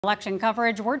Election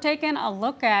coverage, we're taking a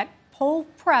look at poll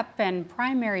prep and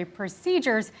primary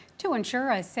procedures to ensure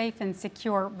a safe and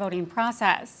secure voting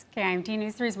process. KIMT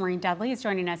News 3's Maureen Dudley is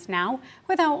joining us now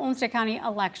with how Olmsted County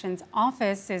Elections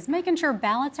Office is making sure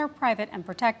ballots are private and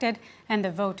protected and the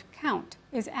vote count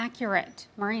is accurate.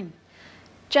 Maureen.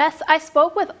 Jess, I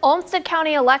spoke with Olmsted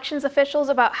County elections officials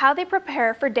about how they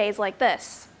prepare for days like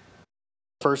this.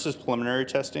 First is preliminary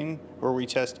testing, where we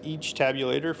test each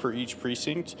tabulator for each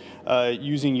precinct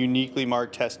using uniquely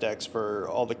marked test decks for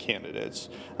all the candidates.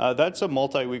 That's a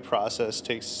multi-week process,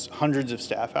 takes hundreds of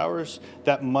staff hours.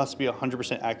 That must be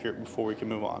 100% accurate before we can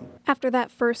move on. After that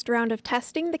first round of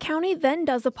testing, the county then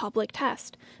does a public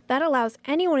test. That allows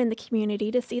anyone in the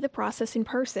community to see the process in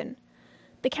person.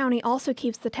 The county also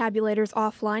keeps the tabulators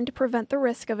offline to prevent the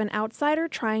risk of an outsider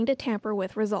trying to tamper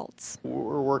with results.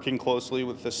 We're working closely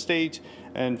with the state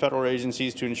and federal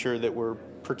agencies to ensure that we're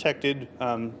protected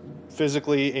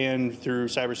physically and through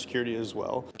cybersecurity as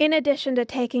well. In addition to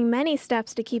taking many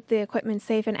steps to keep the equipment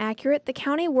safe and accurate, the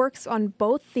county works on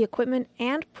both the equipment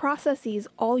and processes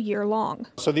all year long.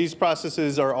 So these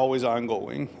processes are always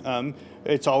ongoing.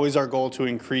 It's always our goal to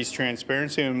increase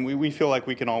transparency, and we feel like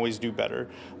we can always do better.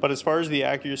 But as far as the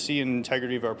accuracy and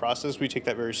integrity of our process, we take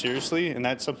that very seriously, and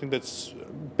that's something that's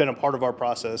been a part of our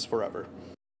process forever.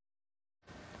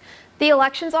 The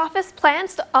elections office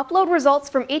plans to upload results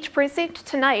from each precinct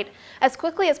tonight as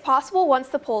quickly as possible once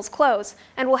the polls close,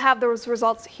 and we'll have those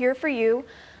results here for you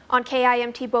on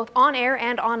KIMT both on air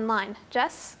and online.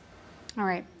 Jess? All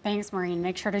right, thanks, Maureen.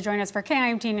 Make sure to join us for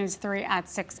KIMT News 3 at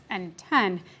 6 and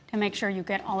 10 to make sure you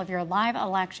get all of your live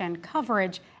election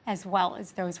coverage as well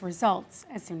as those results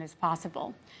as soon as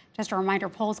possible. Just a reminder,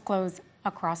 polls close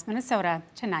across Minnesota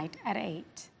tonight at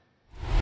 8.